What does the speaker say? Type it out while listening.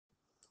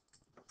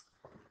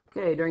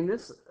Okay, during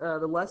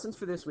the lessons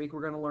for this week,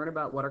 we're going to learn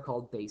about what are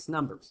called base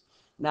numbers.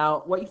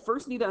 Now, what you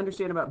first need to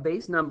understand about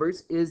base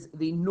numbers is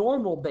the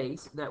normal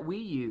base that we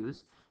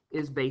use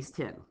is base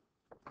 10.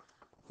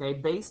 Okay,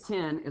 base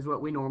 10 is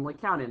what we normally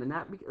count in, and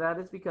that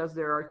is because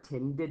there are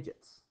 10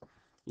 digits.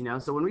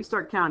 So when we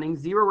start counting,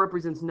 0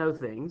 represents no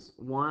things.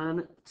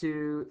 1,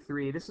 2,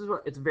 3. This is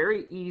what it's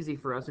very easy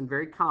for us and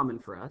very common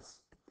for us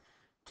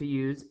to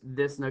use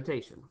this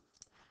notation.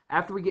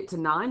 After we get to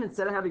 9,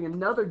 instead of having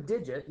another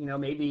digit,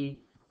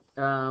 maybe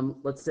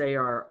let's say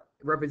our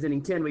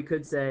representing 10, we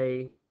could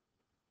say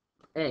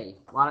A.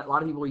 A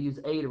lot of people use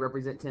A to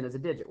represent 10 as a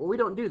digit. Well, we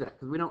don't do that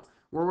because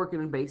we're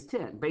working in base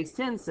 10. Base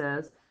 10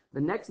 says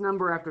the next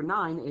number after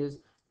 9 is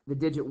the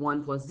digit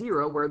 1 plus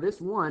 0, where this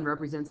 1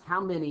 represents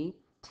how many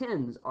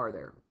 10s are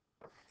there.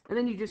 And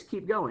then you just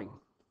keep going.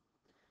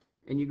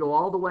 And you go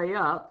all the way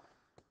up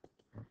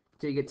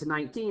till you get to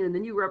 19, and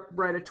then you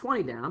write a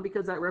 20 down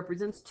because that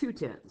represents 2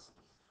 10s.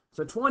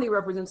 So 20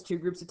 represents 2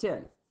 groups of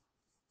 10.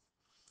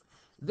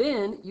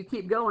 Then you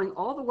keep going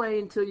all the way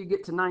until you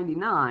get to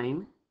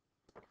 99.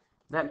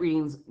 That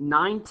means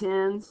 9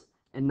 10s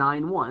and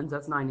 9 1s.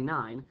 That's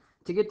 99.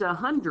 To get to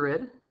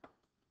 100,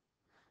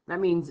 that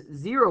means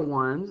 0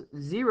 1s,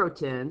 0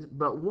 10s,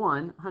 but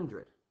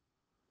 100.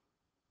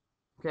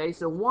 Okay,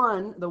 so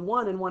the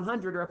 1 in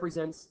 100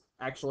 represents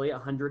actually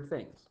 100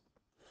 things.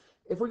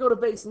 If we go to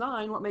base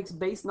 9, what makes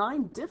base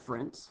 9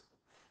 different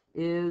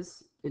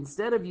is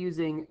instead of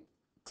using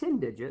 10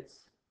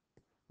 digits,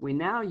 we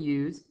now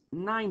use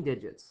 9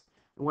 digits.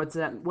 And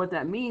what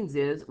that means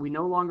is we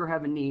no longer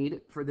have a need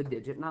for the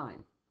digit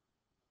 9.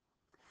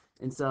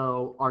 And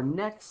so our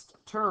next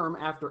term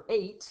after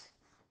 8,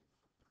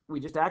 we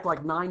just act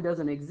like 9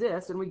 doesn't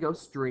exist, and we go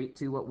straight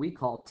to what we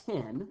call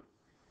 10.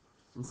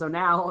 And so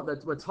now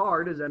what's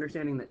hard is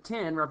understanding that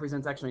 10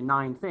 represents actually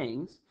 9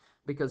 things,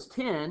 because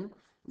 10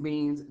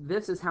 means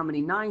this is how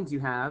many 9s you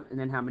have and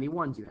then how many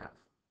 1s you have.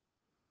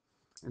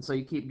 And so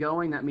you keep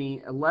going. That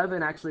means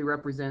 11 actually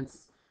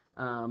represents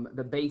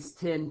the base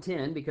 10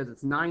 10 because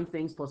it's 9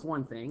 things plus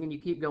 1 thing, and you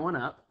keep going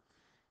up.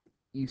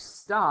 You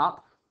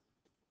stop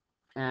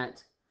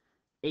at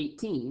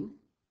 18,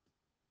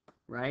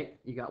 right?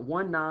 You got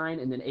 1 9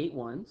 and then 8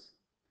 1s.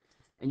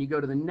 And you go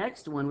to the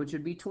next one, which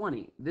would be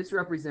 20. This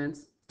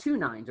represents 2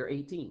 9s or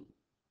 18.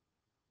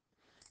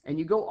 And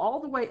you go all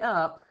the way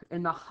up,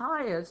 and the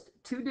highest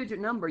 2-digit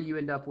number you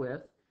end up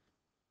with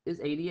is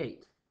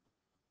 88.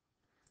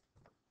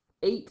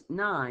 8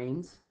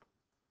 9s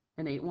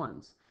and 8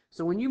 1s.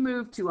 So when you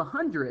move to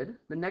 100,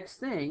 the next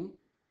thing,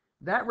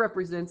 that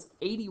represents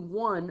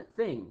 81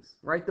 things,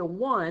 right? The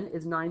 1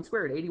 is 9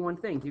 squared, 81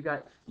 things.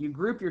 You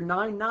group your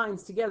 9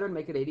 9s together and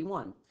make it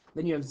 81.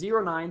 Then you have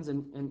 0 9s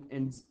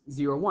and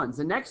 0 1s.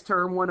 The next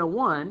term,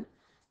 101,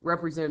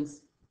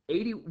 represents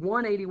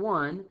 81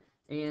 81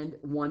 and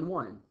 1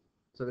 1.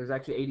 So there's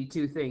actually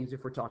 82 things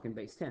if we're talking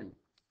base 10,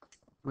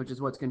 which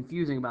is what's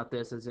confusing about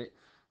this, is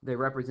they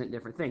represent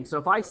different things. So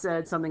if I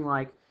said something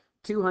like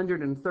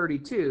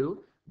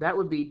 232, that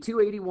would be 2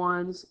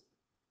 81s,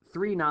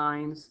 3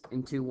 9s,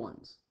 and 2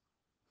 1s.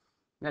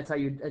 That's how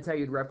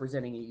you'd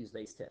representing it. Use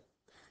base 10.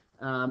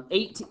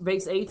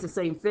 Base 8 is the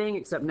same thing,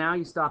 except now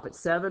you stop at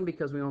 7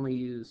 because we only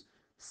use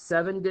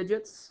 7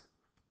 digits,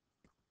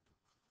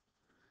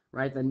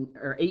 right?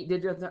 Or 8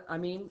 digits. I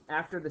mean,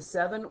 after the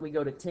 7, we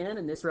go to 10,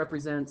 and this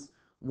represents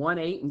 1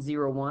 8 and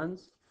 0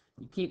 1s.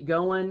 You keep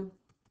going.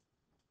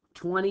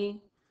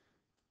 20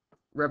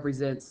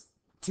 represents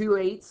 2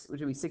 8s, which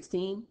would be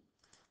 16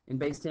 in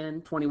base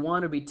 10.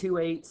 21 would be 2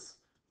 8s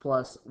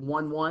plus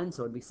 1 1,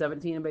 so it would be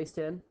 17 in base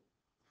 10.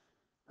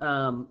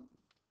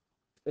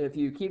 If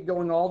you keep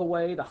going all the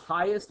way, the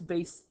highest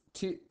base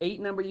 8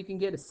 number you can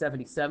get is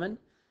 77.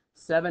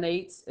 7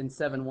 8s and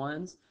 7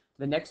 1s.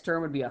 The next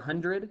term would be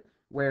 100,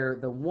 where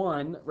the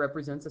 1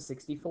 represents a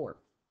 64.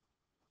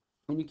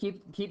 And you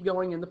keep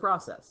going in the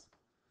process.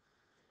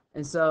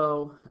 And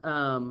so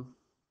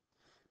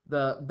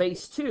the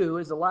base 2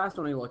 is the last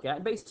one we look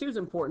at. Base 2 is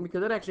important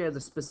because it actually has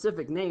a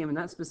specific name, and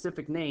that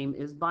specific name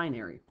is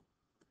binary.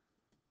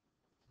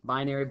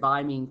 Binary,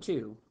 bi mean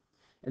 2.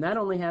 And that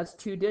only has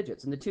 2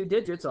 digits, and the 2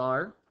 digits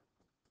are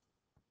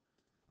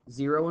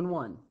 0 and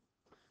 1.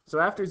 So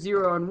after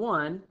 0 and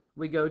 1,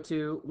 we go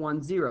to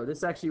 1 0.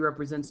 This actually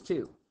represents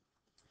 2.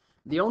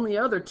 The only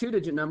other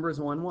 2-digit number is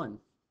 1 1.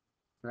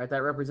 Right?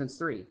 That represents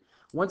 3.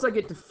 Once I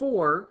get to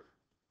 4,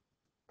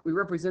 we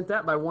represent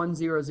that by 1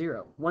 0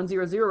 0. 1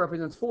 0 0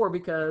 represents 4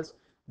 because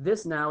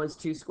this now is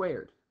 2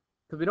 squared.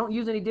 Because we don't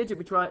use any digit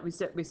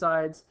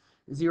besides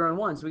 0 and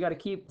 1, so we got to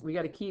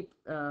keep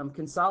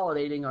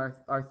consolidating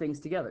our things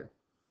together.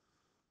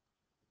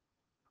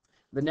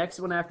 The next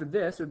one after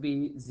this would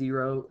be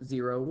 0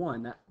 0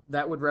 1.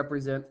 That would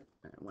represent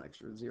one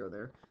extra 0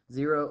 there.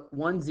 0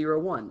 1 0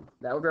 1.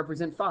 That would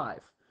represent 5.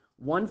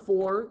 1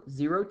 4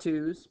 0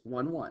 2s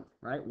 1 1.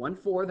 Right? 1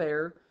 4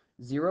 there.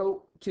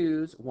 0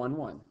 2s 1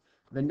 1.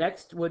 The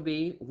next would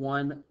be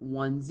 1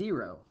 1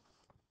 0.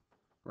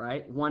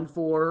 Right? 1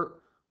 4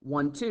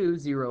 1 2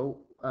 0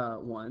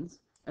 1s.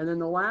 And then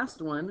the last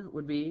one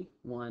would be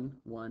 1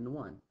 1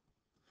 1.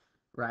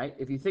 right?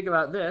 If you think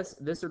about this,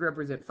 this would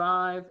represent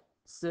 5,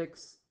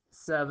 6,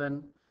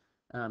 7.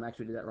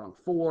 Actually, did that wrong.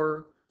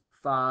 4,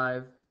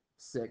 5,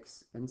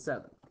 6, and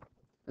 7.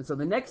 And so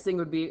the next thing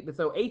would be to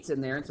throw 8s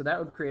in there, and so that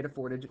would create a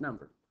 4-digit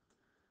number.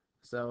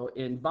 So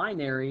in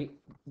binary,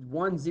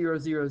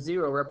 1000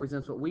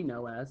 represents what we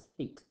know as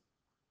 8.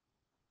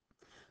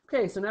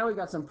 Okay, so now we've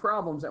got some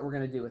problems that we're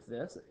going to do with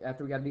this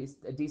after we got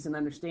a decent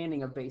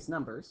understanding of base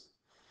numbers.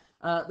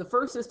 The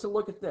first is to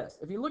look at this.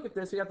 If you look at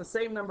this, we got the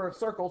same number of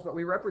circles, but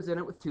we represent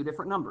it with two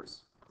different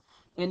numbers.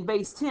 In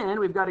base 10,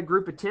 we've got a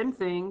group of 10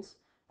 things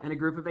and a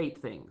group of 8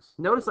 things.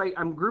 Notice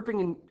I'm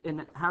grouping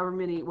in however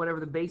many, whatever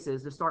the base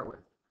is to start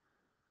with.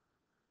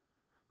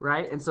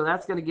 Right? And so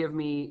that's going to give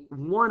me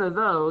 1 of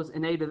those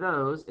and 8 of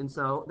those, and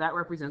so that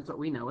represents what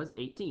we know as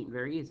 18.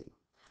 Very easy.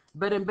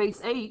 But in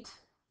base 8,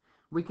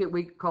 we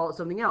call it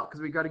something else because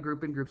we've got a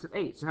group in groups of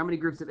 8. So how many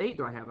groups of 8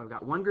 do I have? I've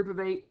got 1 group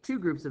of 8, 2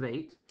 groups of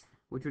 8,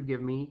 which would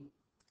give me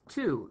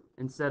 2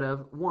 instead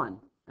of 1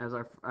 as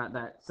our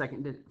that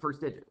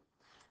first digit.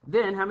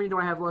 Then how many do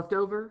I have left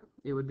over?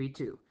 It would be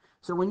 2.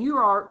 So when you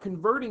are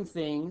converting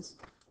things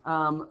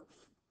from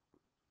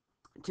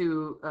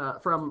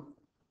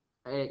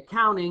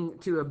counting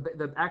to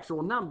the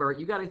actual number,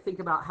 you got to think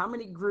about how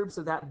many groups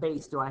of that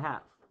base do I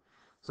have.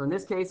 So in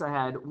this case, I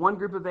had 1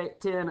 group of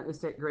 10. In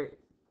this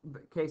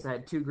case, I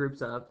had 2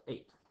 groups of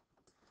 8.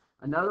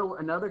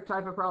 Another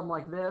type of problem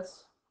like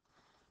this,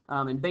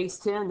 in base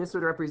 10, this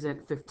would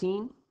represent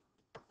 15.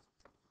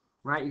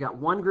 Right? You got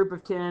 1 group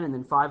of 10 and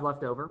then 5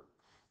 left over.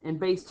 In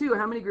base 2,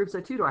 how many groups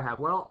of 2 do I have?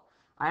 Well,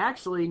 I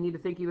actually need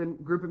to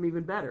group them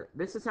even better.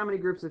 This is how many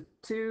groups of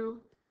 2,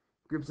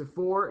 groups of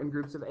 4, and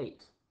groups of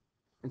 8.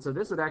 And so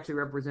this would actually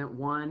represent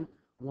 1,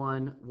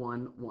 1,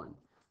 1, 1.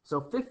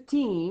 So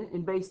 15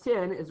 in base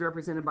 10 is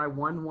represented by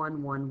 1,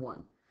 1, 1,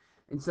 1.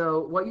 And so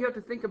what you have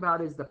to think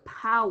about is the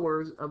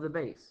powers of the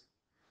base.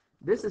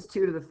 This is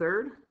 2 to the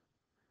third.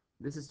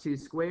 This is 2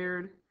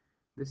 squared.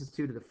 This is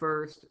 2 to the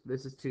first.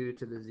 This is 2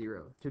 to the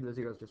 0. 2 to the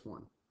 0 is just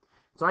 1.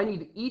 So I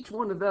need each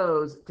one of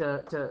those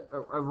to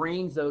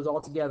arrange those all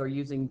together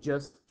using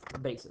just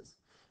bases.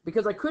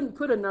 Because I couldn't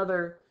put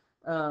another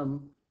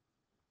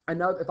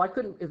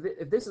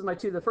if this is my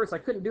 2 to the first, I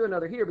couldn't do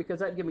another here because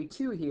that'd give me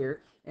 2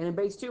 here. And in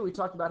base 2, we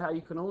talked about how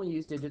you can only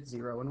use digits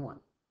 0 and 1.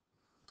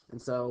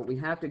 And so we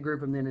have to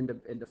group them then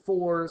into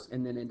 4s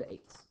and then into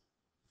 8s.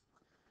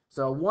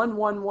 So 1,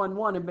 1, 1,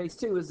 1 in base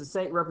 2 is the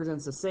same,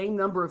 represents the same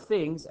number of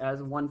things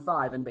as 1,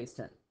 5 in base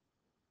 10.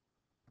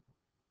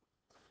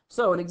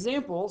 So an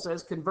example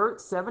says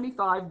convert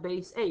 75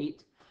 base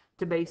 8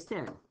 to base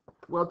 10.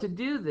 Well, to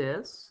do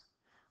this,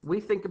 we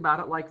think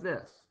about it like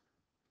this.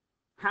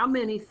 How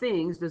many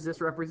things does this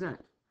represent?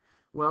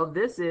 Well,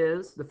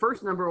 the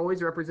first number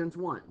always represents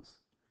 1s,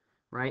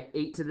 right?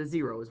 8 to the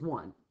 0 is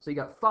 1. So you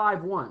got 5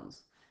 1s.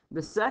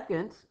 The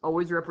second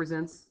always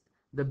represents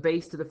the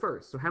base to the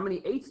first. So how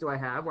many 8s do I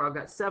have? Well, I've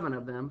got 7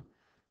 of them.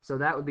 So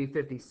that would be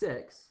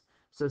 56.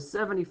 So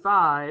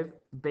 75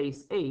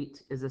 base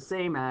 8 is the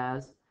same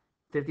as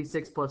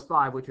 56 plus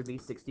 5, which would be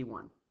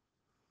 61.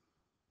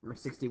 Or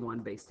 61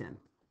 base 10.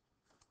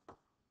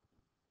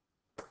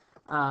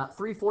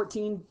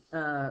 314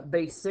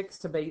 base 6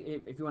 to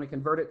base, if you want to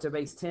convert it to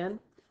base 10,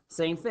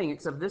 same thing,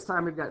 except this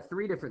time we've got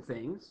 3 different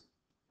things.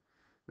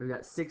 We've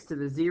got 6 to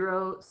the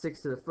 0,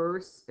 6 to the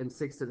first, and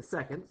 6 to the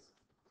second.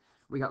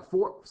 We got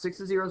 6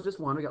 to 0 is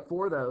just 1. We got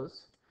 4 of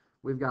those.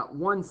 We've got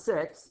 1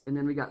 6, and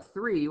then we got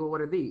 3. Well,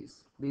 what are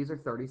these? These are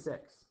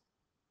 36.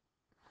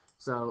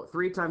 So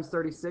 3 times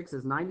 36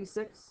 is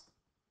 96.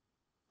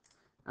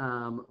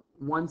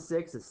 1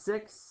 6 is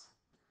 6.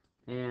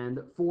 And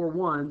 4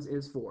 1s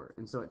is 4.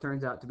 And so it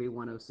turns out to be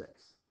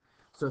 106.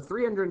 So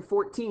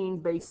 314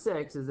 base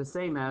 6 is the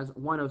same as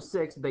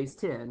 106 base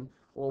 10,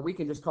 or we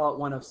can just call it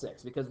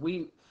 106 because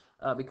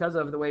because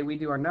of the way we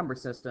do our number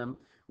system,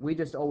 we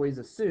just always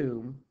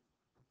assume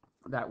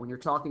that when you're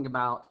talking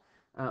about,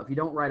 if you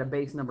don't write a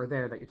base number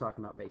there, that you're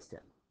talking about base 10.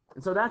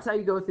 And so that's how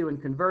you go through and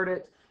convert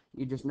it.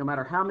 You just, no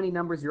matter how many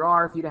numbers there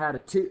are, if you'd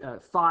had a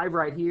 5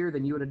 right here,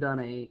 then you would have done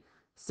a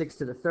 6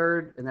 to the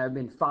third, and that would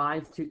have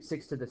been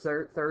 6 to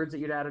the thirds that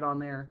you'd added on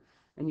there.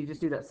 And you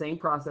just do that same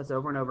process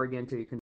over and over again until you can